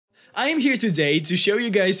I'm here today to show you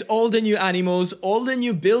guys all the new animals, all the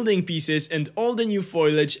new building pieces and all the new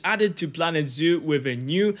foliage added to Planet Zoo with a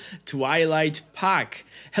new Twilight Pack.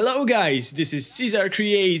 Hello guys, this is Cesar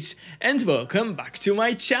Creates and welcome back to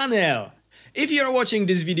my channel. If you are watching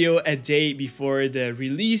this video a day before the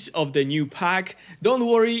release of the new pack, don't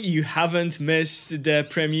worry, you haven't missed the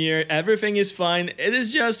premiere, everything is fine. It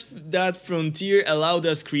is just that Frontier allowed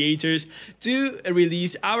us creators to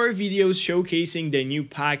release our videos showcasing the new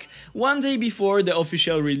pack one day before the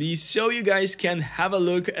official release, so you guys can have a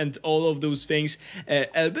look at all of those things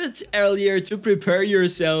a bit earlier to prepare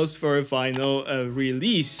yourselves for a final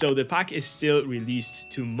release. So the pack is still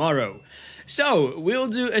released tomorrow. So, we'll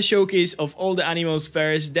do a showcase of all the animals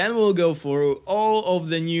first, then we'll go for all of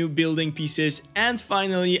the new building pieces, and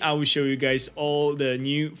finally I will show you guys all the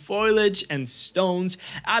new foliage and stones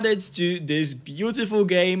added to this beautiful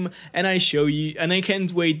game, and I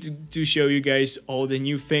can't wait to show you guys all the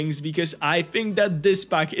new things because I think that this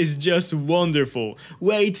pack is just wonderful.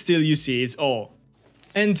 Wait till you see it all.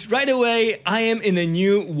 And right away, I am in a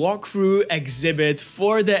new walkthrough exhibit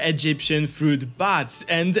for the Egyptian fruit bats,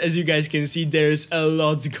 and as you guys can see, there's a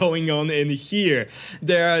lot going on in here.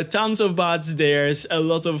 There are tons of bats, there's a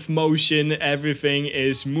lot of motion, everything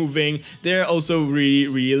is moving, they're also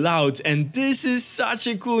really loud, and this is such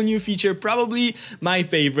a cool new feature, probably my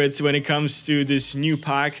favorite when it comes to this new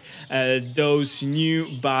pack. Those new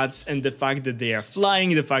bats and the fact that they are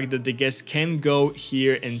flying, the fact that the guests can go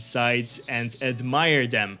here inside and admire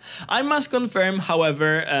them. I must confirm,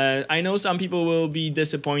 however, I know some people will be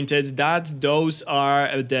disappointed that those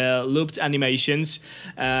are the looped animations.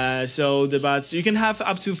 So the bats, you can have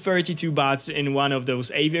up to 32 bats in one of those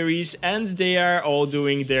aviaries and they are all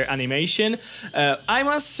doing their animation. I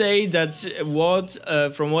must say that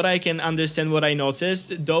from what I can understand, what I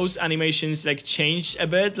noticed, those animations like changed a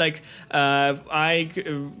bit. Like I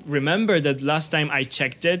remember that last time I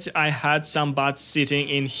checked it, I had some bats sitting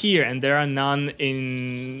in here and there are none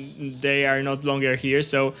they are not longer here,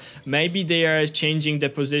 so maybe they are changing the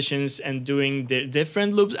positions and doing the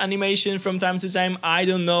different loops animation from time to time. I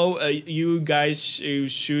don't know, you guys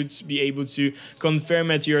should be able to confirm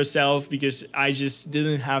it yourself because I just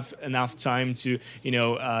didn't have enough time to, you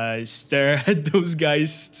know, stare at those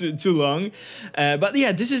guys too long. But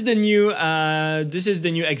yeah, this is the new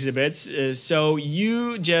exhibit. So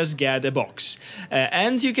you just get a box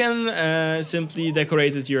and you can simply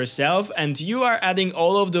decorate it yourself, and you are adding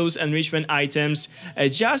all of those enrichment items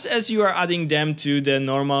just as you are adding them to the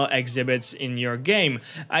normal exhibits in your game.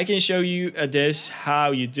 I can show you this,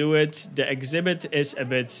 how you do it. The exhibit is a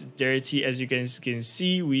bit dirty, as you can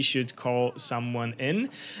see. We should call someone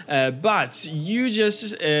in, but you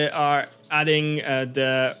just are adding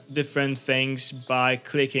the different things by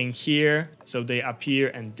clicking here, so they appear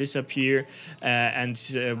and disappear, and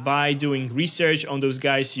by doing research on those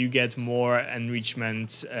guys you get more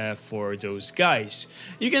enrichment for those guys.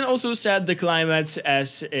 You can also set the climate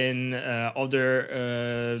as in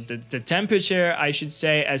the temperature, I should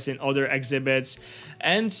say, as in other exhibits,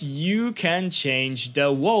 and you can change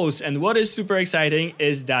the walls. And what is super exciting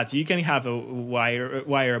is that you can have a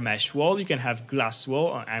wire mesh wall, you can have glass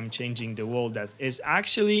wall. I'm changing the wall that is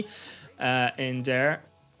actually in there,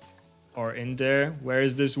 or in there. Where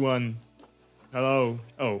is this one? Hello.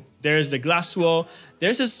 Oh, there's the glass wall,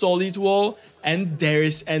 there's a solid wall, and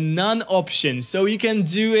there's a none option. So you can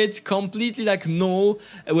do it completely like null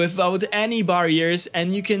without any barriers,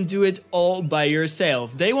 and you can do it all by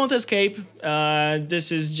yourself. They won't escape.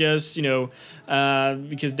 This is just, you know,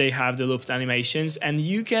 because they have the looped animations, and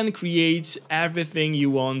you can create everything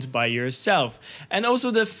you want by yourself. And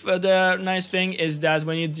also the nice thing is that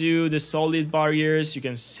when you do the solid barriers, you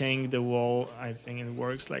can sink the wall. I think it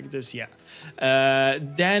works like this, yeah.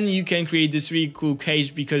 Then you can create this really cool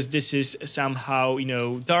cage because this is somehow, you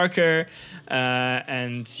know, darker,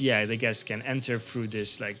 and yeah, the guests can enter through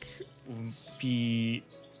this like PCV.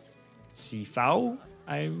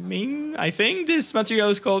 I think this material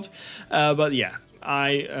is called, but yeah,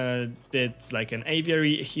 I did like an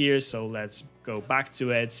aviary here, so let's go back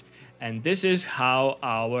to it, and this is how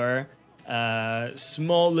our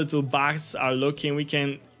small little bats are looking. We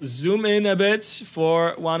can zoom in a bit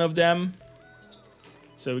for one of them,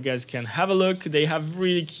 so you guys can have a look. They have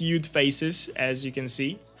really cute faces, as you can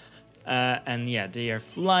see. And yeah, they are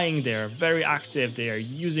flying, they are very active, they are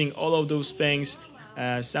using all of those things.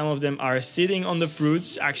 Some of them are sitting on the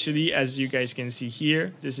fruits, actually, as you guys can see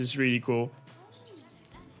here. This is really cool.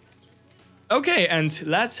 Okay, and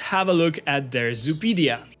let's have a look at their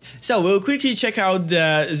Zoopedia. So we'll quickly check out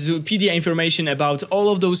the Zoopedia information about all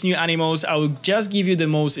of those new animals. I will just give you the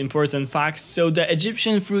most important facts. So the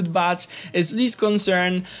Egyptian fruit bat is least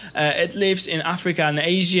concern. It lives in Africa and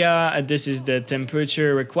Asia. This is the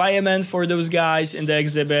temperature requirement for those guys in the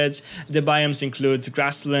exhibit. The biomes include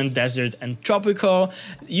grassland, desert, and tropical.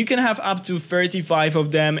 You can have up to 35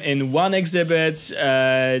 of them in one exhibit.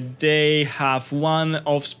 They have one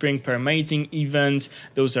offspring per mating event.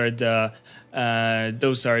 Those are the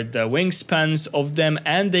wingspans of them,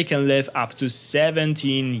 and they can live up to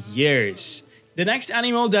 17 years. The next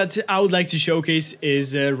animal that I would like to showcase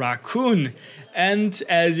is a raccoon. And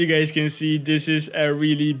as you guys can see, this is a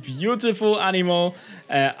really beautiful animal.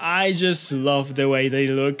 I just love the way they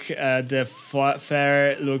look. The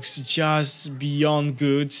fur looks just beyond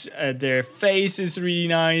good. Their face is really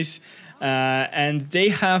nice. And they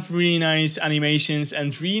have really nice animations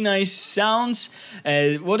and really nice sounds.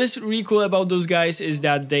 What is really cool about those guys is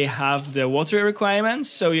that they have the water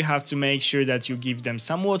requirements, so you have to make sure that you give them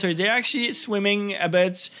some water. They're actually swimming a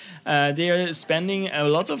bit. They are spending a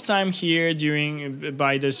lot of time here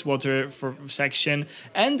by this water section,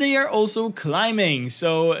 and they are also climbing.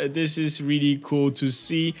 So this is really cool to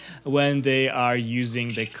see when they are using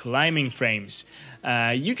the climbing frames.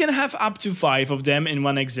 You can have up to 5 of them in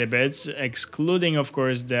one exhibit, excluding of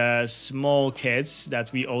course the small kids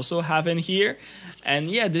that we also have in here.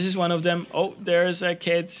 And yeah, this is one of them. Oh, there's a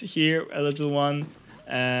kid here, a little one.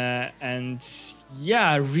 And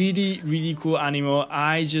yeah, really cool animal.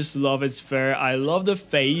 I just love its fur. I love the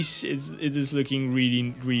face. It is looking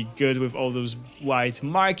really good with all those white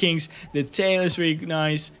markings. The tail is really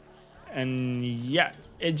nice. And yeah,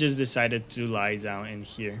 it just decided to lie down in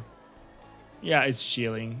here. Yeah, it's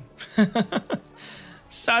chilling.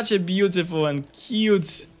 Such a beautiful and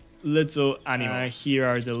cute little animal. Here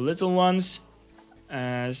are the little ones.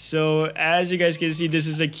 So as you guys can see, this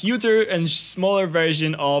is a cuter and smaller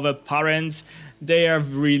version of a parent. They are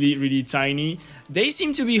really tiny. They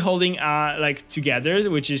seem to be holding like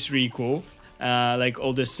together, which is really cool. Like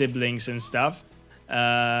all the siblings and stuff.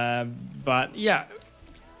 But yeah.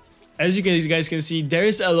 As you guys can see, there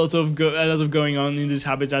is a lot of going on in this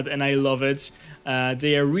habitat, and I love it.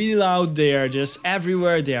 They are really loud. They are just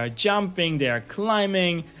everywhere. They are jumping. They are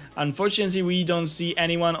climbing. Unfortunately, we don't see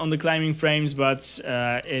anyone on the climbing frames, but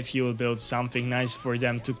if you will build something nice for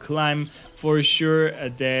them to climb, for sure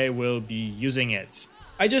they will be using it.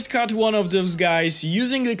 I just caught one of those guys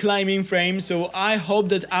using the climbing frame, so I hope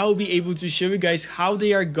that I'll be able to show you guys how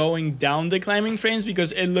they are going down the climbing frames,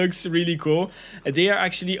 because it looks really cool. They are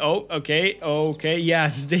actually, oh, okay,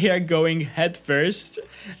 yes, they are going head first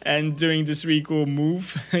and doing this really cool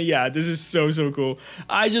move. Yeah, this is so cool.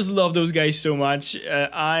 I just love those guys so much.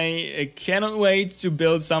 I cannot wait to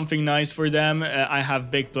build something nice for them. I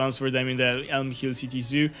have big plans for them in the Elm Hill City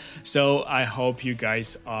Zoo, so I hope you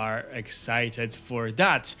guys are excited for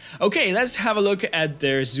that. Okay, let's have a look at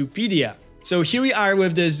their Zoopedia. So here we are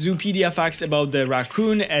with the Zoopedia facts about the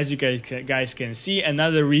raccoon. As you guys can see,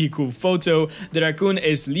 another really cool photo. The raccoon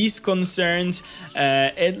is least concerned.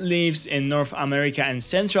 It lives in North America and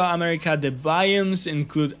Central America. The biomes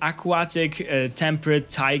include aquatic, temperate,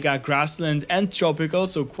 taiga, grassland, and tropical,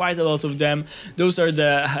 so quite a lot of them. Those are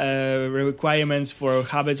the requirements for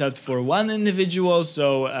habitat for one individual,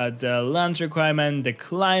 so the land requirement, the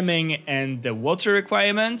climbing, and the water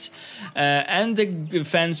requirement. And the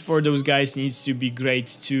fence for those guys needs to be great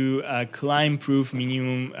to climb proof,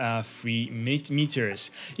 minimum 3 meters.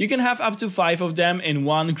 You can have up to 5 of them in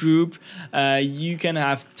one group. You can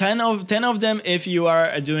have 10 of them if you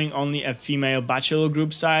are doing only a female bachelor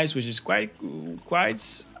group size, which is quite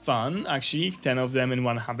fun, actually. 10 of them in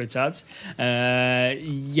one habitat.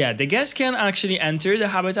 Yeah, the guests can actually enter the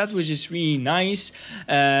habitat, which is really nice.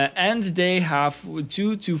 And they have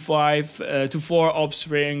 2 to 4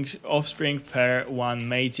 offspring per one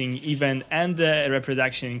mating event, and the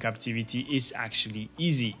reproduction in captivity is actually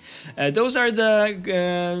easy. Those are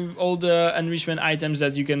the all the enrichment items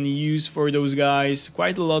that you can use for those guys.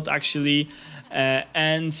 Quite a lot, actually.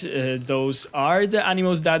 And those are the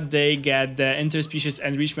animals that they get the interspecies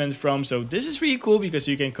enrichment from. So this is really cool because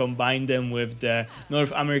you can combine them with the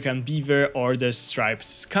North American beaver or the striped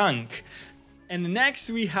skunk. And next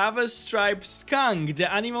we have a striped skunk, the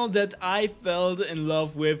animal that I fell in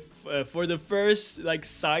love with for the first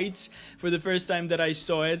sight, for the first time that I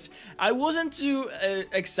saw it. I wasn't too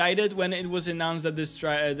excited when it was announced that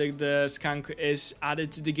the skunk is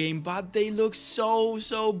added to the game, but they look so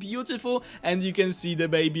beautiful, and you can see the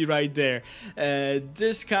baby right there.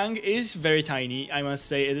 This skunk is very tiny, I must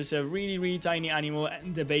say. It is a really tiny animal,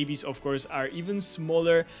 and the babies of course are even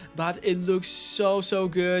smaller, but it looks so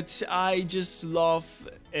good. I just love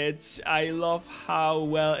I love how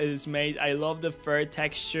well it is made. I love the fur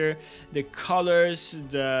texture, the colors,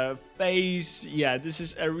 the face. Yeah, this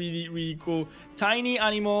is a really cool tiny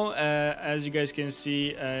animal. As you guys can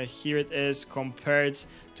see, here it is compared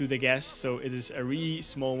to the Gasp. So it is a really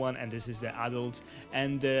small one, and this is the adult,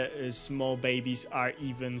 and the small babies are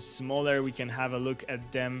even smaller. We can have a look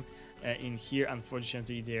at them in here.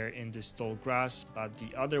 Unfortunately, they're in this tall grass, but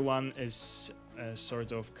the other one is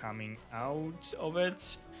sort of coming out of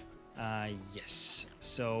it. Yes,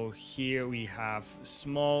 so here we have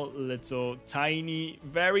small, little, tiny,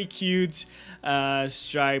 very cute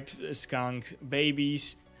striped skunk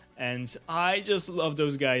babies, and I just love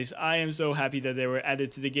those guys. I am so happy that they were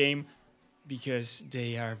added to the game, because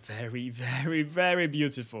they are very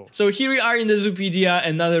beautiful. So here we are in the Zoopedia,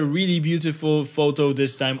 another really beautiful photo,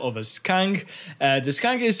 this time of a skunk. The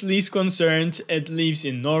skunk is least concerned. It lives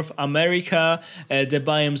in North America. The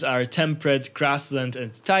biomes are temperate, grassland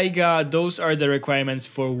and taiga. Those are the requirements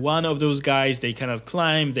for one of those guys. They cannot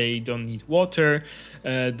climb, they don't need water.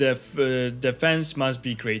 The fence must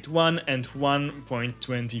be grade 1 and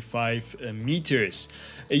 1.25 meters.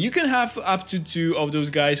 You can have up to 2 of those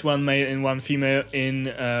guys, one male and one female, in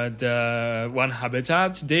the one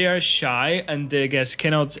habitat. They are shy and the guests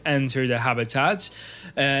cannot enter the habitat.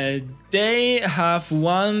 They have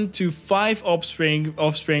 1 to 5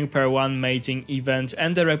 offspring per one mating event,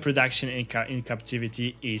 and the reproduction in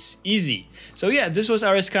captivity is easy. So yeah, this was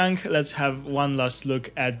our skunk. Let's have one last look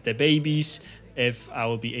at the babies, if I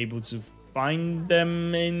will be able to find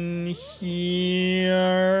them in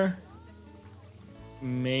here.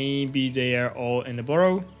 Maybe they are all in the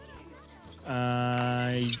burrow.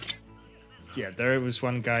 Yeah, there was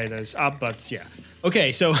one guy that's up, but yeah.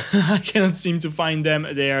 Okay, so I cannot seem to find them.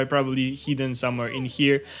 They are probably hidden somewhere in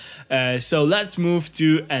here. So let's move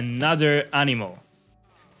to another animal.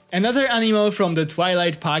 Another animal from the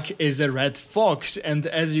Twilight Pack is a red fox, and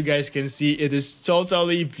as you guys can see, it is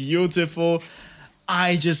totally beautiful.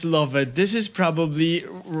 I just love it. This is probably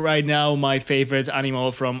right now my favorite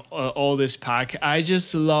animal from all this pack. I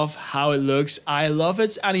just love how it looks. I love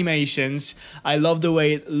its animations. I love the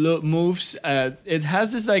way it moves. It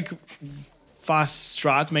has this like fast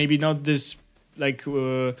strut, maybe not this like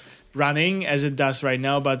running as it does right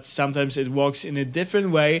now, but sometimes it walks in a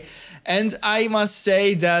different way. And I must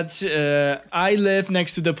say that I live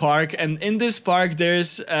next to the park, and in this park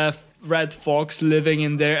there's a red fox living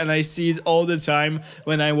in there, and I see it all the time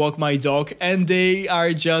when I walk my dog, and they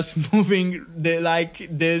are just moving like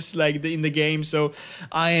this, like in the game. So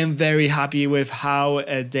I am very happy with how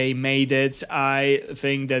they made it. I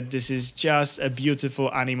think that this is just a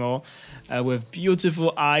beautiful animal with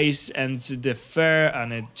beautiful eyes and the fur,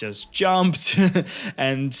 and it just jumped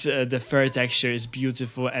and the fur texture is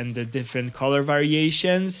beautiful, and the different color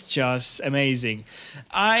variations, just amazing.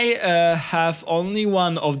 I have only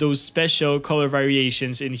one of those special color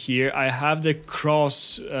variations in here. I have the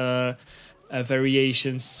cross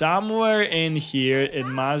variation somewhere in here. It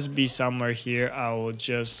must be somewhere here. I will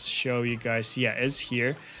just show you guys. Yeah, it's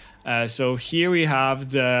here. So here we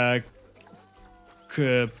have the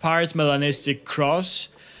part melanistic cross.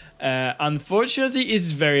 Unfortunately,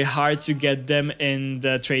 it's very hard to get them in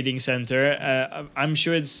the trading center. I'm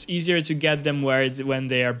sure it's easier to get them when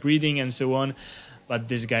they are breeding and so on. But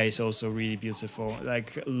this guy is also really beautiful.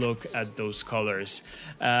 Like, look at those colors.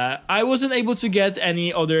 I wasn't able to get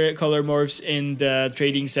any other color morphs in the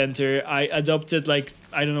trading center. I adopted like,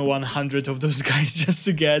 I don't know, 100 of those guys just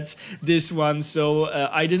to get this one. So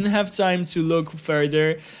I didn't have time to look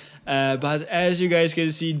further. But as you guys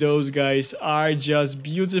can see, those guys are just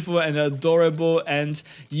beautiful and adorable, and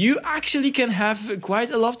you actually can have quite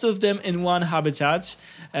a lot of them in one habitat.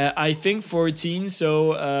 I think 14,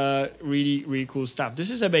 so really cool stuff.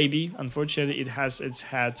 This is a baby. Unfortunately, it has its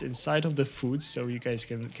head inside of the food, so you guys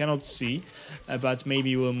cannot see, but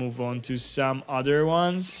maybe we'll move on to some other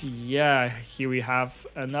ones. Yeah, here we have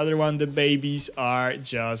another one. The babies are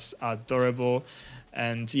just adorable.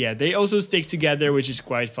 And yeah, they also stick together, which is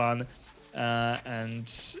quite fun. And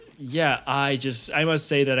yeah, I must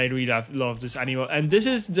say that I really love this animal. And this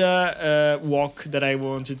is the walk that I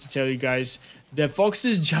wanted to tell you guys. The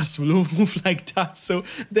foxes just move like that, so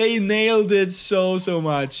they nailed it so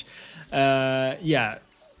much. Yeah,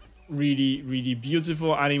 really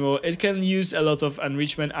beautiful animal. It can use a lot of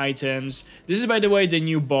enrichment items. This is, by the way, the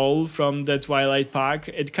new bowl from the Twilight Pack.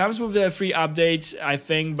 It comes with a free update, I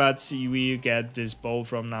think, but we get this bowl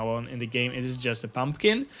from now on in the game. It is just a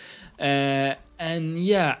pumpkin. And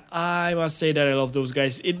yeah, I must say that I love those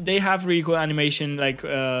guys. They have really cool animation, like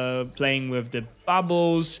playing with the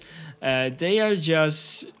bubbles. They are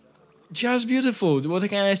just just beautiful. What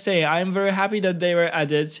can I say? I'm very happy that they were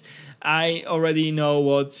added. I already know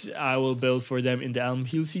what I will build for them in the Elm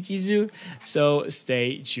Hill City Zoo, so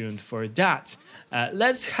stay tuned for that.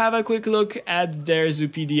 Let's have a quick look at their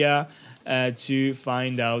Zoopedia to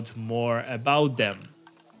find out more about them.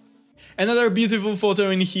 Another beautiful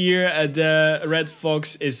photo in here, the red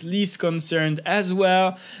fox is least concerned as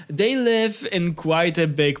well. They live in quite a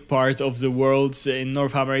big part of the world, in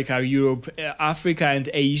North America, Europe, Africa and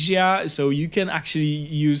Asia, so you can actually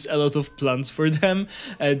use a lot of plants for them.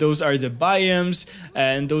 Those are the biomes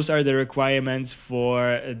and those are the requirements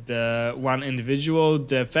for the one individual.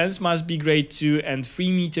 The fence must be grade 2 and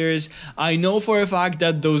 3 meters. I know for a fact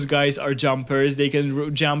that those guys are jumpers. They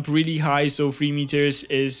can jump really high, so 3 meters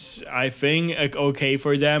is, I think, okay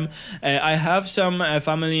for them. I have some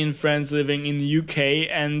family and friends living in the UK,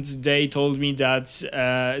 and they told me that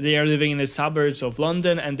they are living in the suburbs of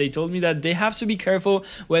London, and they told me that they have to be careful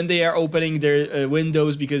when they are opening their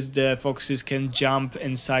windows, because the foxes can jump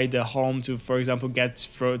inside the home to, for example, get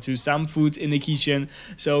to some food in the kitchen.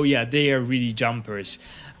 So yeah, they are really jumpers.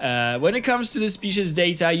 When it comes to the species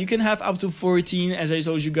data, you can have up to 14, as I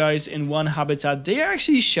told you guys, in one habitat. They are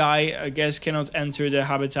actually shy, I guess, cannot enter the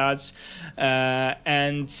habitats,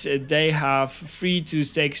 and they have 3 to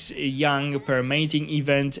 6 young per mating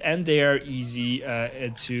event, and they are easy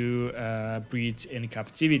to breed in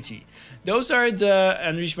captivity. Those are the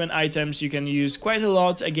enrichment items you can use quite a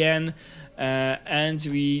lot again, and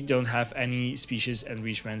we don't have any species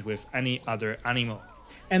enrichment with any other animal.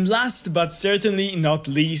 And last but certainly not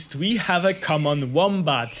least, we have a common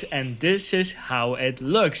wombat, and this is how it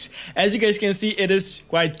looks. As you guys can see, it is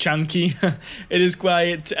quite chunky. It is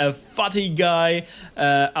quite a fatty guy,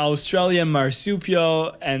 Australian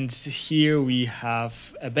marsupial, and here we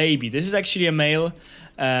have a baby. This is actually a male.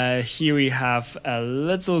 Here we have a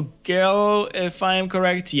little girl, if I am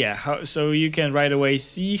correct. Yeah, so you can right away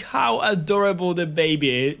see how adorable the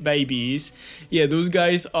baby is. Yeah, those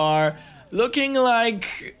guys are looking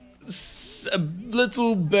like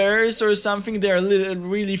little bears or something. They are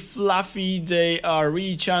really fluffy, they are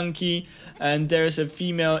really chunky, and there's a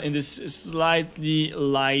female in this slightly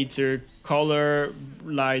lighter color,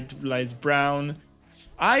 light brown.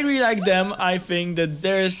 I really like them. I think that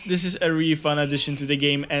this is a really fun addition to the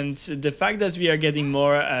game, and the fact that we are getting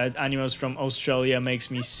more animals from Australia makes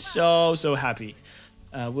me so happy.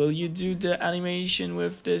 Will you do the animation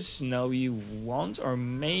with this? No, you won't, or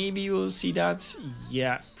maybe we'll see that.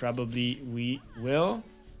 Yeah, probably we will.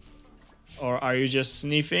 Or are you just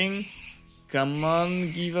sniffing? Come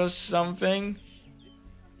on, give us something.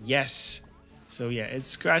 Yes. So yeah, it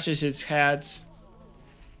scratches its head.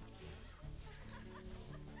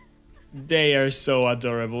 They are so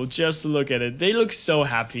adorable. Just look at it. They look so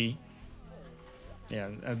happy. Yeah,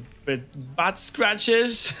 a bit butt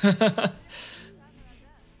scratches.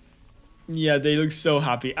 Yeah, they look so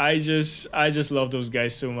happy. I just love those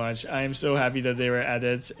guys so much. I am so happy that they were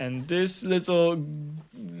added, and this little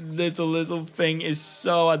thing is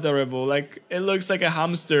so adorable. Like, it looks like a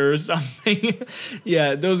hamster or something.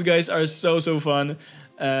 Yeah, those guys are so fun.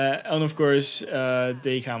 And of course,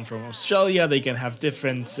 they come from Australia. They can have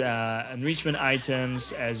different enrichment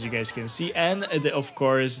items, as you guys can see, and of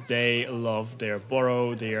course they love their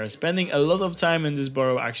burrow. They are spending a lot of time in this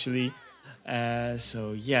burrow actually.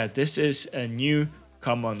 So yeah, this is a new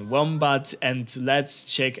common wombat, and let's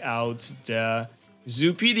check out the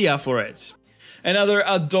Zoopedia for it. Another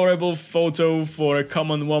adorable photo for a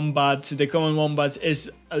common wombat. The common wombat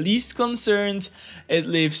is least concerned. It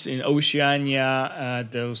lives in Oceania.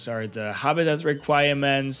 Those are the habitat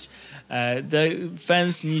requirements. The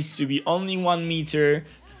fence needs to be only 1 meter.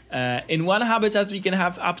 In one habitat we can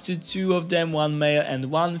have up to 2 of them, 1 male and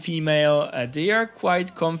 1 female. They are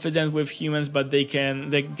quite confident with humans, but the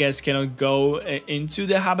guests cannot go into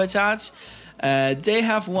the habitat. They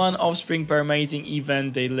have 1 offspring per mating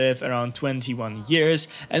event. They live around 21 years,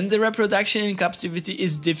 and the reproduction in captivity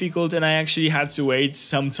is difficult, and I actually had to wait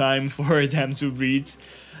some time for them to breed.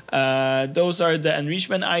 Those are the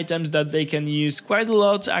enrichment items that they can use quite a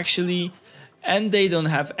lot actually, and they don't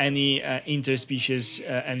have any interspecies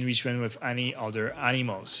enrichment with any other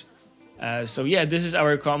animals. So yeah, this is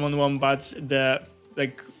our common wombat. The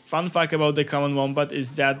fun fact about the common wombat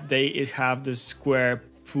is that they have the square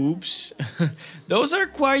poops. Those are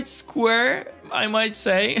quite square, I might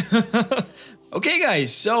say. Okay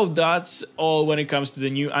guys, so that's all when it comes to the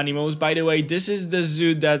new animals. By the way, this is the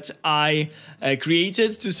zoo that I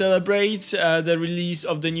created to celebrate the release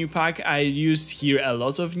of the new pack. I used here a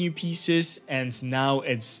lot of new pieces, and now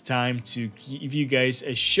it's time to give you guys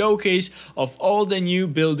a showcase of all the new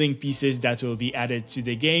building pieces that will be added to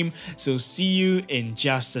the game. So see you in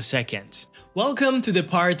just a second. Welcome to the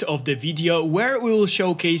part of the video where we will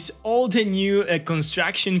showcase all the new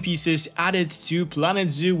construction pieces added to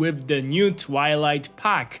Planet Zoo with the new Twilight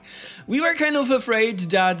Pack. We were kind of afraid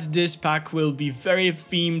that this pack will be very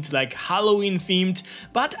themed, like Halloween themed,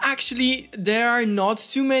 but actually there are not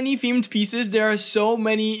too many themed pieces. There are so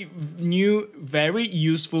many new, very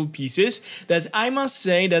useful pieces that I must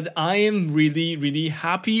say that I am really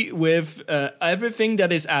happy with everything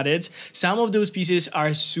that is added. Some of those pieces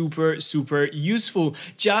are super useful,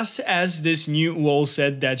 just as this new wall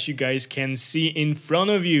set that you guys can see in front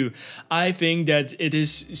of you. I think that it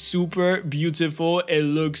is super beautiful. It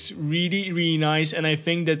looks really nice, and I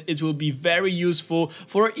think that it will be very useful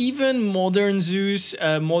for even modern zoos,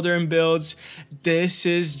 modern builds. This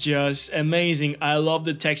is just amazing. I love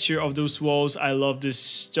the texture of those walls. I love this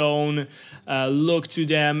stone look to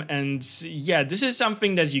them, and yeah, this is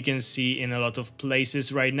something that you can see in a lot of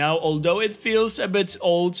places right now. Although it feels a bit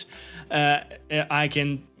old,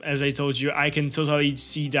 as I told you, I can totally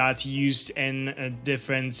see that used in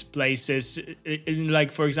different places,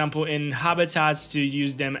 like for example in habitats, to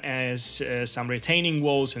use them as some retaining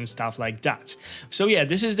walls and stuff like that. So yeah,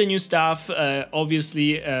 this is the new stuff.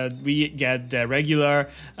 Obviously we get the regular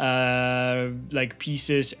like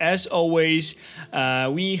pieces as always.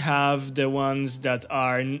 We have the ones that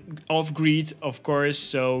are off-grid, of course,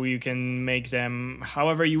 so you can make them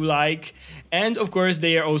however you like, and of course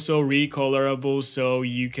they are also recolorable, so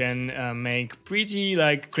you can make pretty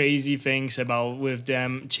like crazy things with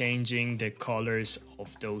them, changing the colors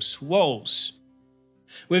of those walls.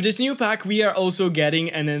 With this new pack, we are also getting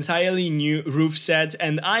an entirely new roof set,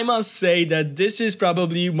 and I must say that this is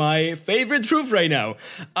probably my favorite roof right now.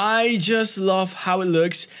 I just love how it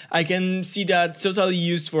looks. I can see that totally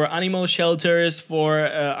used for animal shelters, for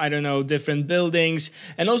I don't know, different buildings,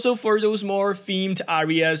 and also for those more themed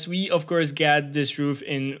areas. We of course get this roof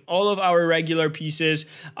in all of our regular pieces.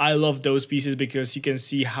 I love those pieces because you can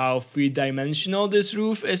see how three-dimensional this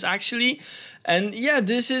roof is actually. And yeah,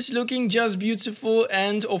 this is looking just beautiful,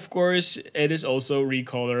 and of course it is also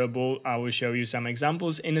recolorable. I will show you some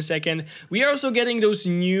examples in a second. We are also getting those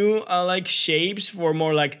new like shapes for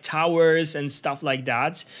more like towers and stuff like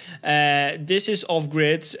that. This is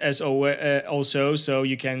off-grid as also, so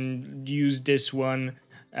you can use this one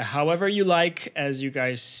however you like, as you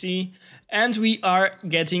guys see. And we are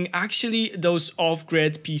getting actually those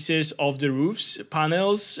off-grid pieces of the roofs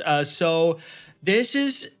panels. So this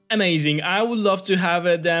is amazing. I would love to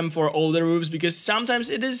have them for all the roofs, because sometimes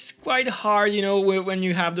it is quite hard, you know, when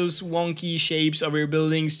you have those wonky shapes of your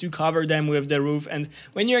buildings, to cover them with the roof. And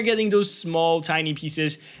when you're getting those small tiny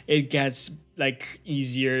pieces, it gets like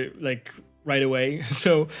easier, like right away.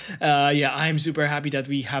 So yeah, I'm super happy that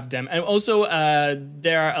we have them. And also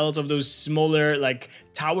there are a lot of those smaller like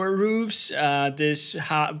tower roofs. This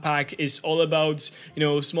pack is all about, you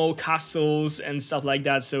know, small castles and stuff like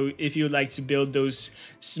that. So if you would like to build those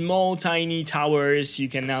small tiny towers, you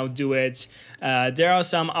can now do it. There are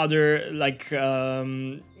some other like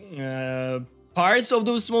parts of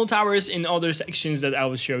those small towers in other sections that I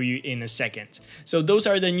will show you in a second. So those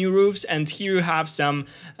are the new roofs, and here you have some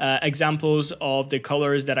examples of the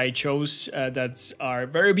colors that I chose that are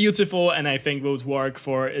very beautiful and I think would work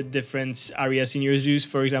for different areas in your zoos.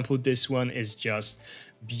 For example, this one is just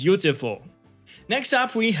beautiful. Next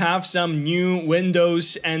up, we have some new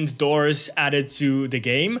windows and doors added to the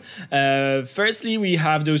game. Firstly, we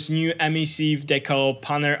have those new emissive decal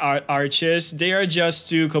panel arches. They are just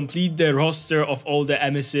to complete the roster of all the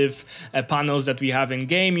emissive panels that we have in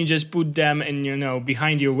game. You just put them in, you know,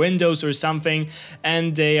 behind your windows or something,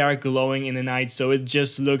 and they are glowing in the night, so it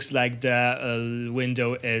just looks like the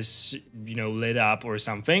window is, you know, lit up or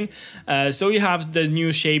something. So you have the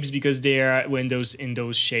new shapes because there are windows in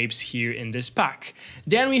those shapes here in this pack.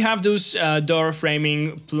 Then we have those door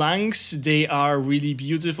framing planks. They are really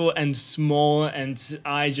beautiful and small, and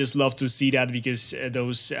I just love to see that because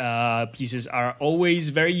those pieces are always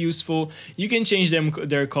very useful. You can change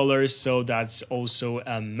their colors, so that's also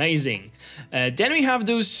amazing. Then we have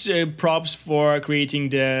those props for creating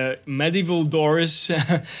the medieval doors.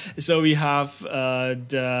 So we have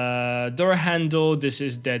the door handle, this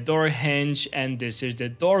is the door hinge, and this is the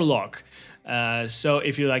door lock. So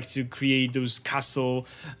if you like to create those castle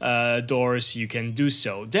doors, you can do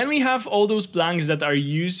so. Then we have all those planks that are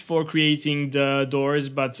used for creating the doors,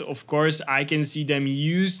 but of course I can see them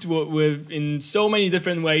used in so many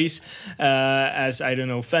different ways, as I don't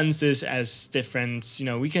know, fences, as different, you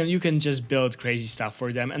know, you can just build crazy stuff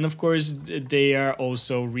for them. And of course they are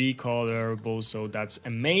also recolorable, so that's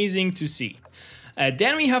amazing to see.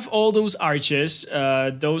 Then we have all those arches.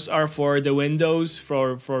 Those are for the windows,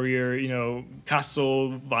 for your, you know,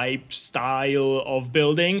 castle vibe style of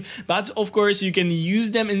building. But of course you can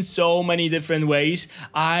use them in so many different ways.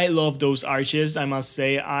 I love those arches, I must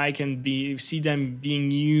say. I can see them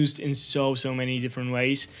being used in so many different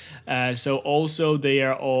ways. So also they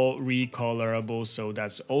are all recolorable, so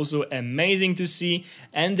that's also amazing to see.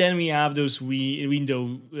 And then we have those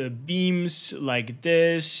window beams like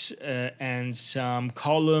this, and some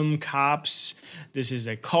column caps. This is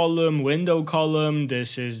a column, window column.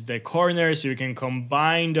 This is the corner, so you can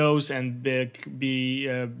combine those and build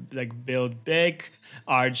big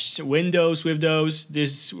arched windows with those.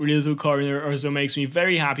 This little corner also makes me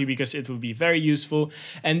very happy because it will be very useful.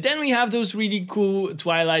 And then we have those really cool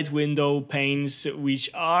Twilight window panes, which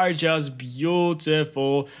are just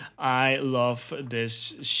beautiful. I love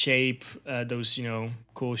this shape, those, you know,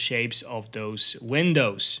 cool shapes of those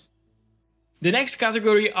windows. The next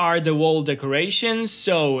category are the wall decorations.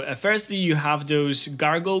 So firstly, you have those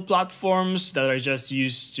gargoyle platforms that are just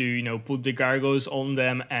used to, you know, put the gargoyles on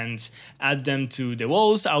them and add them to the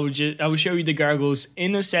walls. I will show you the gargoyles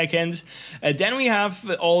in a second. Then we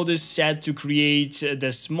have all this set to create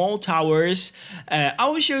the small towers. I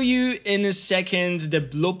will show you in a second the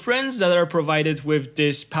blueprints that are provided with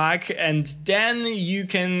this pack, and then you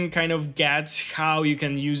can kind of get how you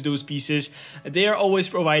can use those pieces. They are always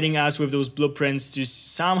providing us with those blueprints to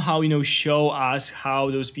somehow, you know, show us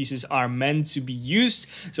how those pieces are meant to be used.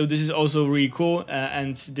 So this is also really cool,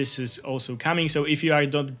 and this is also coming. So if you are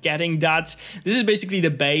not getting that, this is basically the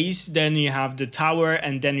base, then you have the tower,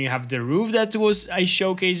 and then you have the roof that I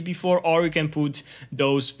showcased before, or you can put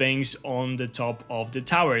those things on the top of the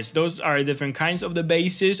towers. Those are different kinds of the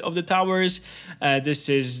bases of the towers. This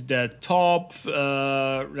is the top,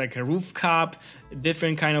 like a roof cap,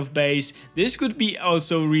 different kind of base. This could be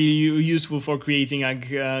also really useful for creating like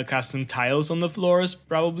custom tiles on the floors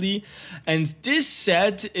probably. And this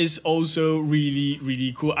set is also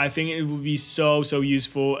really cool. I think it would be so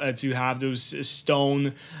useful to have those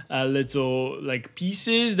stone little like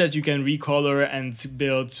pieces that you can recolor and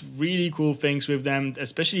build really cool things with them,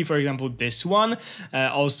 especially for example this one.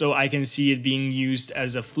 Also I can see it being used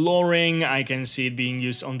as a flooring, I can see it being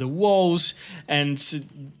used on the walls, and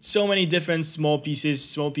so many different small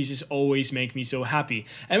pieces always make me so happy.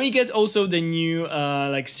 And we get also the new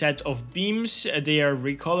like set of beams. They are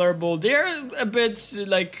recolorable. They are a bit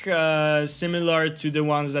like similar to the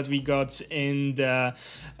ones that we got in the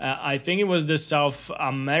I think it was the South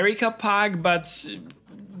America pack, but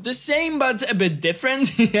the same but a bit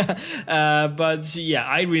different. But yeah,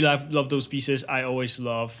 I really love those pieces. I always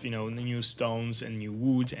love, you know, new stones and new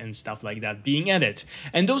wood and stuff like that being added.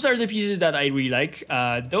 And those are the pieces that I really like.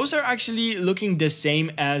 Those are actually looking the same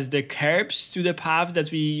as the curbs to the path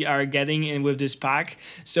that we are getting in with this pack.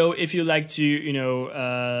 So if you like to, you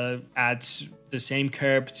know, add the same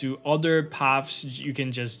curb to other paths, you can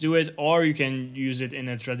just do it, or you can use it in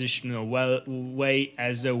a traditional way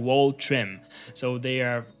as a wall trim. So they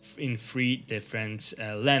are in 3 different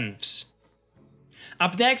lengths.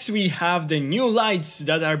 Up next we have the new lights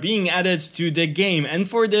that are being added to the game, and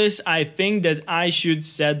for this I think that I should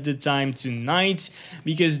set the time to night,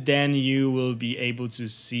 because then you will be able to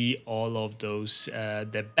see all of those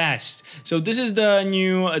the best. So this is the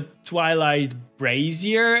new Twilight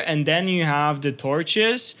brazier, and then you have the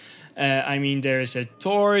torches. I mean, there's a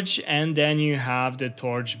torch, and then you have the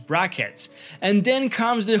torch brackets. And then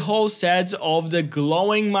comes the whole set of the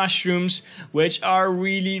glowing mushrooms, which are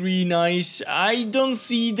really nice. I don't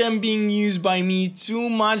see them being used by me too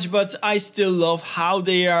much, but I still love how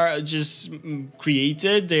they are just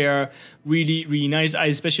created. They are really nice. I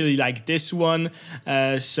especially like this one.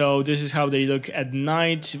 So this is how they look at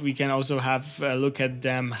night. We can also have a look at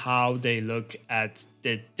them how they look at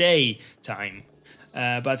the daytime.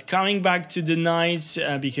 But coming back to the night,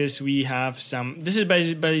 because we have some, this is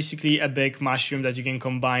basically a big mushroom that you can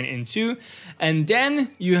combine into. And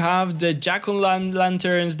then you have the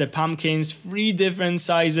jack-o'-lanterns, the pumpkins, 3 different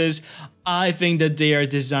sizes. I think that they are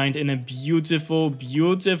designed in a beautiful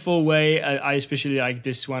way. I especially like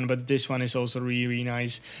this one, but this one is also really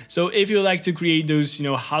nice. So if you like to create those, you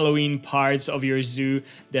know, Halloween parts of your zoo,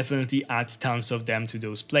 definitely add tons of them to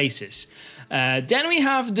those places. Then we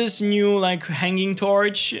have this new like hanging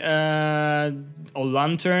torch or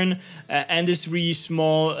lantern, and this really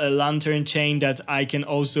small lantern chain that I can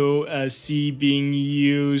also see being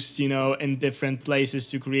used, you know, in different places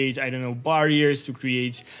to create, I don't know, barriers, to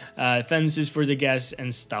create fences for the guests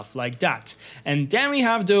and stuff like that. And then we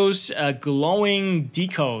have those glowing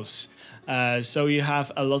decals. So you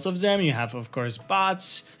have a lot of them. You have, of course,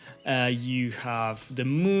 bats, you have the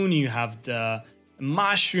moon, you have the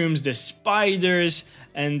mushrooms, the spiders,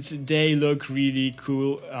 and they look really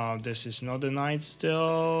cool. This is not the night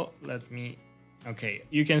still. Let me... Okay,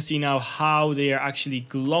 you can see now how they are actually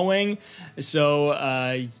glowing. So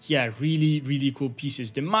yeah, really cool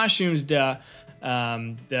pieces. The mushrooms, the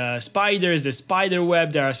spiders, the spider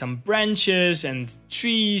web, there are some branches and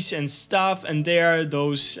trees and stuff, and there are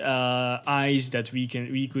those eyes that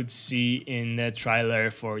we could see in the trailer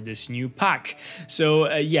for this new pack.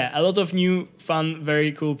 So yeah, a lot of new fun,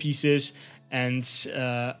 very cool pieces, and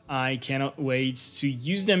I cannot wait to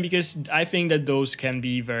use them, because I think that those can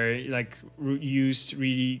be very like used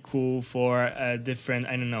really cool for different,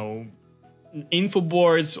 I don't know, info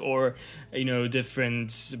boards, or you know,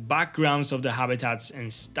 different backgrounds of the habitats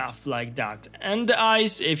and stuff like that. And the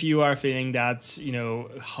eyes, if you are feeling that, you know,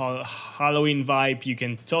 Halloween vibe, you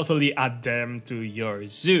can totally add them to your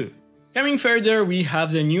zoo. Coming further, we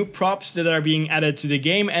have the new props that are being added to the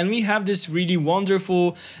game, and we have this really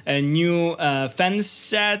wonderful new fence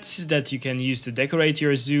set that you can use to decorate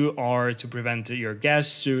your zoo or to prevent your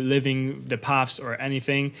guests to living the paths or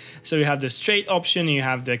anything. So you have the straight option, you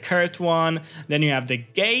have the curved one, then you have the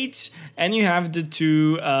gate, and you have the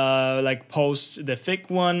two like posts, the thick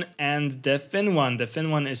one and the thin one. The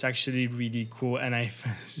thin one is actually really cool, and I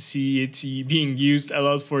see it being used a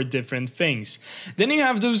lot for different things. Then you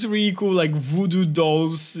have those really cool like voodoo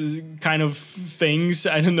dolls kind of things.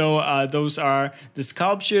 I don't know, those are the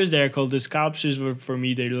sculptures. They're called the sculptures, but for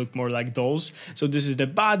me they look more like dolls. So this is the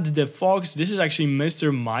bat, the fox, this is actually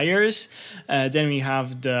Mr. Myers. Then we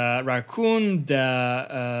have the raccoon,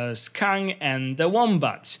 the skunk, and the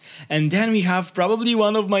wombat. And then we have probably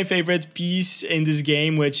one of my favorite pieces in this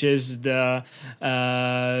game, which is the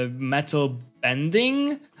metal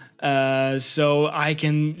bending. So I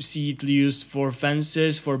can see it used for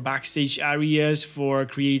fences, for backstage areas, for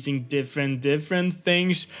creating different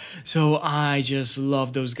things. So I just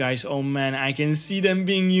love those guys. Oh man, I can see them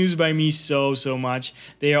being used by me so much.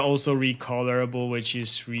 They are also recolorable, which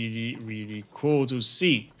is really cool to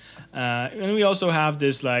see. And we also have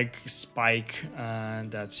this like spike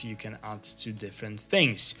that you can add to different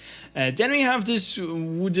things. Then we have this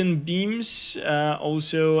wooden beams.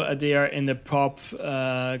 Also, they are in the prop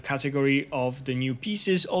category of the new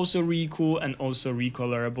pieces. Also really cool and also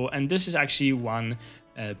recolorable. And this is actually one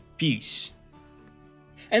piece.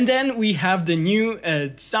 And then we have the new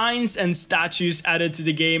signs and statues added to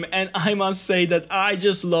the game, and I must say that I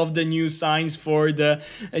just love the new signs for the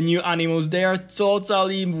new animals. They are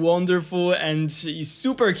totally wonderful and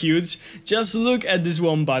super cute. Just look at this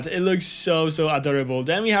wombat, it looks so adorable.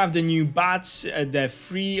 Then we have the new bats, the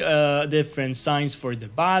three different signs for the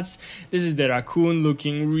bats. This is the raccoon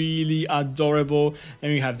looking really adorable,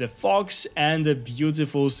 and we have the fox and the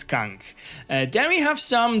beautiful skunk. Then we have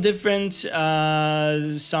some different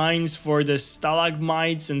signs for the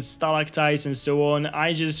stalagmites and stalactites and so on.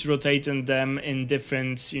 I just rotated them in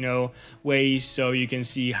different, you know, ways so you can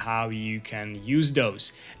see how you can use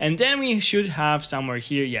those. And then we should have somewhere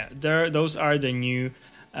here, yeah, those are the new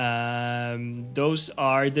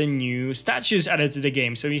statues added to the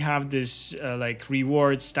game. So we have this like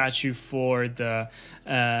reward statue for the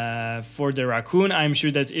raccoon. I'm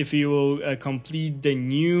sure that if you will complete the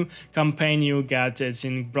new campaign, you'll get it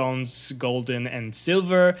in bronze, golden, and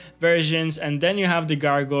silver versions. And then you have the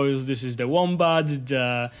gargoyles. This is the wombat,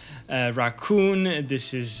 the raccoon,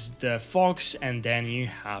 this is the fox, and then you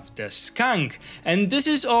have the skunk. And this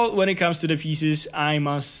is all when it comes to the pieces. I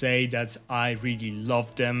must say that I really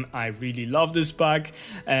love them. I really love this pack,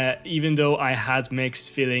 even though I had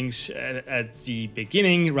mixed feelings at the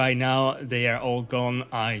beginning. Right now they are all gone.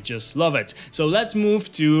 I just love it. So let's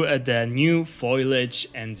move to the new foliage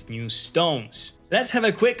and new stones. Let's have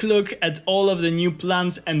a quick look at all of the new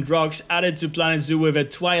plants and rocks added to Planet Zoo with a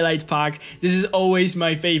Twilight Pack. This is always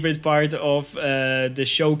my favorite part of the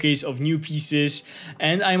showcase of new pieces,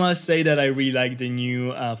 and I must say that I really like the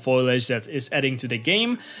new foliage that is adding to the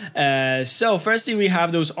game. So firstly we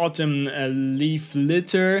have those autumn leaf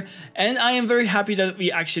litter, and I am very happy that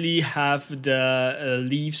we actually have the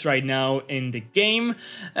leaves right now in the game,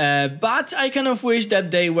 but I kind of wish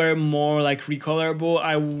that they were more like recolorable.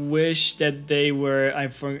 I wish that they were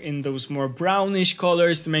in those more brownish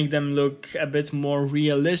colors to make them look a bit more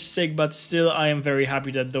realistic, but still I am very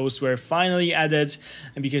happy that those were finally added,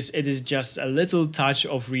 because it is just a little touch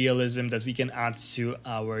of realism that we can add to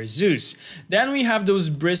our zoos. Then we have those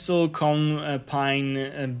bristle cone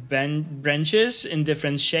pine branches in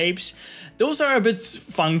different shapes. Those are a bit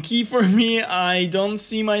funky for me. I don't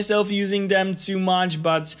see myself using them too much,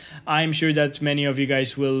 but I'm sure that many of you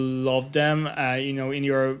guys will love them. You know, in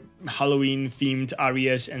your Halloween themed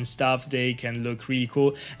areas and stuff, they can look really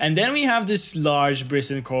cool. And then we have this large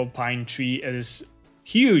bristle cone pine tree. It is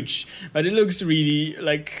huge, but it looks really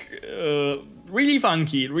like really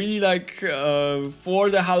funky, really like for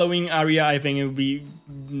the Halloween area. I think it would be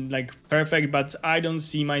like perfect, but I don't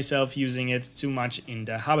see myself using it too much in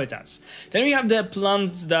the habitats. Then we have the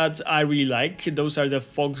plants that I really like. Those are the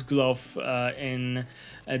foxglove in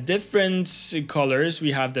different colors.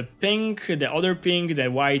 We have the pink, the other pink, the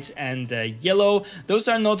white, and the yellow. Those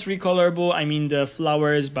are not recolorable, I mean the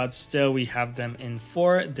flowers, but still we have them in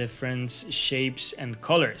 4 different shapes and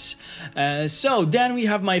colors. So then we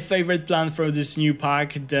have my favorite plant for this new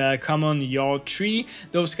pack, the common yaw tree.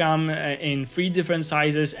 Those come in 3 different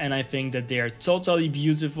sizes, and I think that they are totally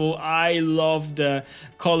beautiful. I love the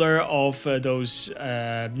color of those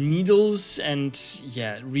needles, and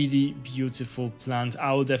yeah, really beautiful plant.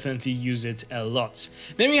 I will definitely use it a lot.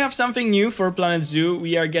 Then we have something new for Planet Zoo.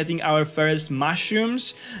 We are getting our first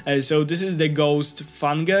mushrooms. So this is the ghost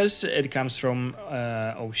fungus. It comes from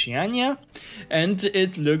Oceania, and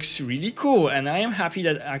it looks really cool. And I am happy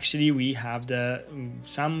that actually we have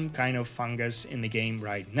some kind of fungus in the game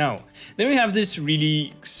right now. Then we have this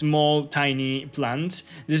really small, tiny plant.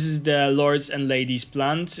 This is the Lords and Ladies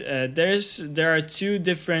plant. There are 2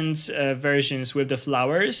 different versions with the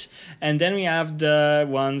flowers, and then we have the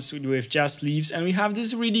ones with just leaves, and we have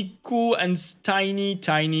this really cool and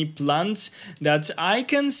tiny plant that I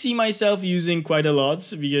can see myself using quite a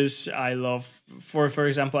lot, because I love, for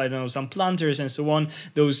example, I don't know, some planters and so on.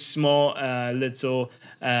 Those small little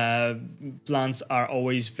plants are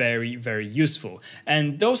always very, very useful.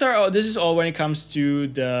 And this is all when it comes to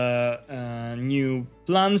the new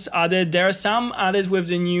plants added. There are some added with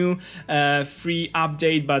the new free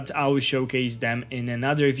update, but I will showcase them in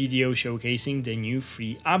another video showcasing the new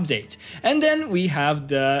free update. And then we have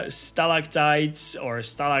the stalactites or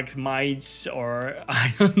stalagmites, or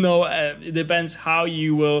I don't know, it depends how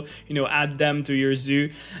you will, you know, add them to your zoo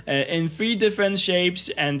in 3 different shapes,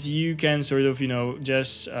 and you can sort of, you know,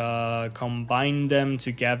 just combine them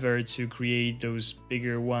together to create those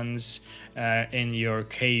bigger ones in your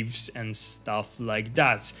caves and stuff like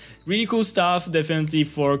that. Really cool stuff, definitely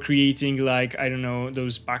for creating, like, I don't know,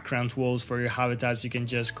 those background walls for your habitats. You can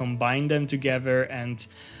just combine them together and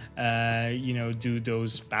you know, do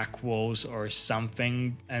those back walls or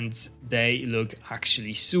something, and they look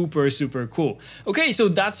actually super cool. Okay, so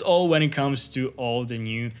that's all when it comes to all the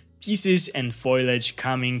new pieces and foliage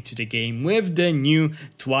coming to the game with the new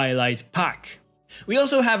Twilight Pack. We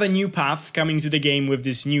also have a new path coming to the game with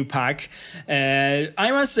this new pack.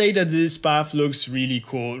 I must say that this path looks really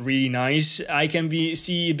cool, really nice. I can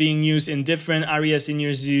see it being used in different areas in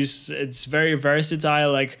your zoos. It's very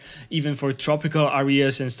versatile, like even for tropical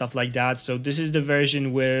areas and stuff like that. So this is the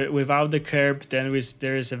version without the curb. Then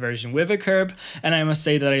there is a version with a curb, and I must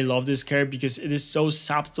say that I love this curb because it is so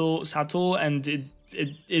subtle, and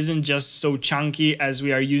it isn't just so chunky as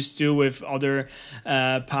we are used to with other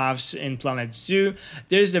paths in Planet Zoo.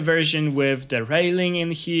 There's the version with the railing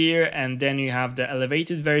in here, and then you have the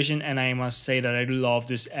elevated version, and I must say that I love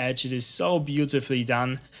this edge. It is so beautifully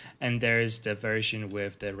done. And there's the version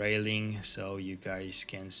with the railing, so you guys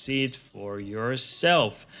can see it for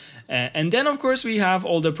yourself. And then of course we have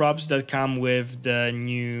all the props that come with the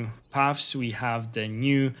new paths. We have the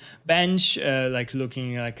new bench, like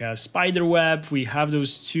looking like a spider web. We have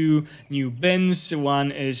those 2 new bins.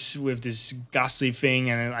 One is with this gassy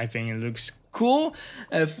thing, and I think it looks cool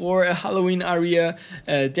for a Halloween area.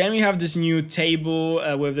 Then we have this new table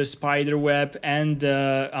with the spider web and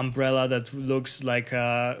the umbrella that looks like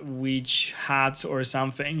a witch hat or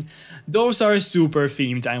something. Those are super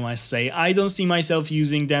themed, I must say. I don't see myself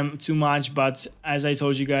using them too much, but as I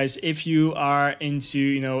told you guys, if you are into,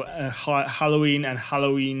 you know, Halloween and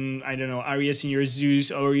Halloween, I don't know, areas in your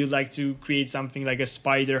zoos, or you'd like to create something like a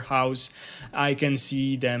spider house, I can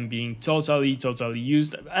see them being totally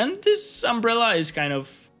used. And this umbrella is kind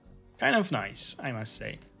of nice, I must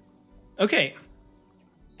say. Okay.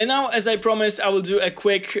 And now, as I promised, I will do a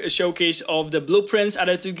quick showcase of the blueprints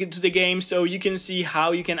added to the game, so you can see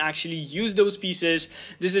how you can actually use those pieces.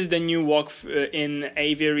 This is the new walk in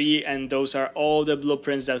aviary, and those are all the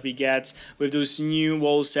blueprints that we get with those new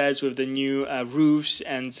wall sets, with the new roofs,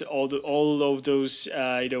 and all of those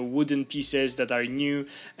wooden pieces that are new,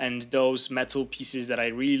 and those metal pieces that I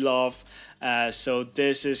really love. So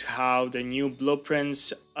this is how the new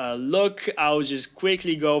blueprints look. I'll just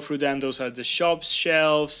quickly go through them. Those are the shop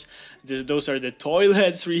shelves. Those are the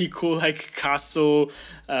toilets, really cool, like castle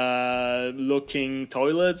looking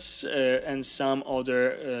toilets, and some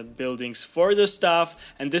other buildings for the stuff.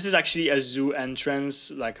 And this is actually a zoo entrance,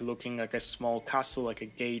 like looking like a small castle, like a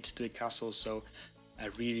gate to the castle. So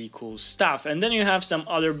really cool stuff. And then you have some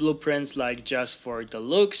other blueprints, like just for the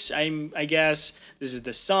looks, I guess. This is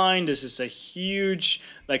the sign. This is a huge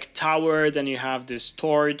like tower. Then you have this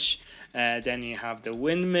torch. Then you have the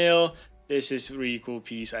windmill. This is a really cool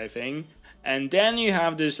piece, I think. And then you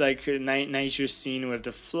have this like nature scene with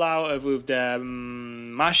the flower, with the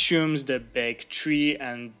mushrooms, the big tree,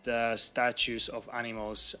 and the statues of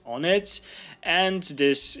animals on it, and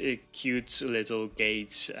this cute little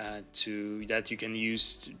gate that you can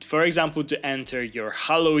use, for example, to enter your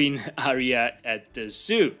Halloween area at the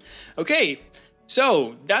zoo. Okay.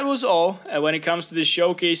 So that was all when it comes to the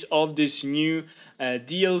showcase of this new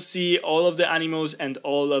DLC, all of the animals and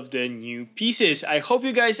all of the new pieces. I hope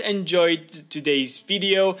you guys enjoyed today's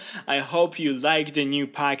video. I hope you like the new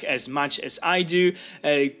pack as much as I do.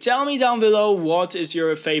 Tell me down below what is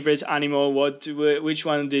your favorite animal, which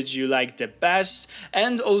one did you like the best,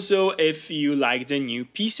 and also if you like the new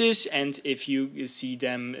pieces and if you see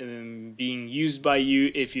them being used by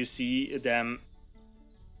you, if you see them.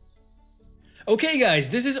 Okay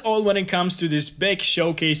guys, this is all when it comes to this big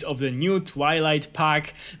showcase of the new Twilight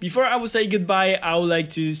Pack. Before I will say goodbye, I would like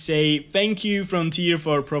to say thank you Frontier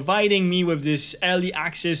for providing me with this early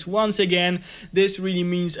access once again. This really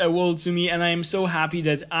means a world to me, and I am so happy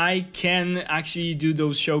that I can actually do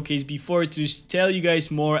those showcase before to tell you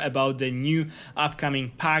guys more about the new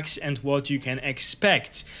upcoming packs and what you can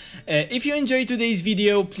expect. If you enjoyed today's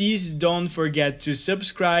video, please don't forget to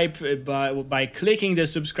subscribe by clicking the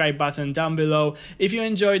subscribe button down below. If you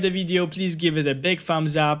enjoyed the video, please give it a big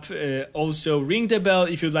thumbs up. Also ring the bell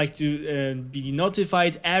if you'd like to be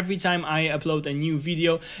notified every time I upload a new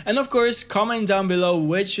video. And of course, comment down below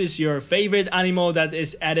which is your favorite animal that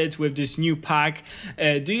is added with this new pack.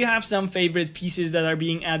 Do you have some favorite pieces that are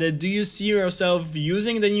being added? Do you see yourself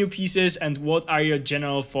using the new pieces, and what are your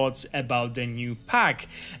general thoughts about the new pack?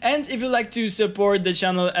 And if you'd like to support the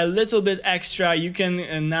channel a little bit extra, you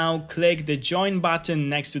can now click the join button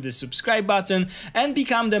next to the subscribe button and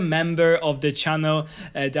become the member of the channel.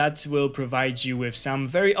 That will provide you with some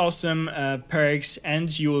very awesome perks,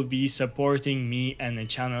 and you will be supporting me and the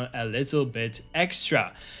channel a little bit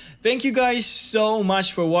extra. Thank you guys so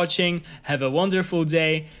much for watching. Have a wonderful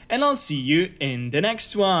day, and I'll see you in the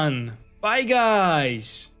next one. Bye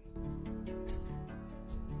guys!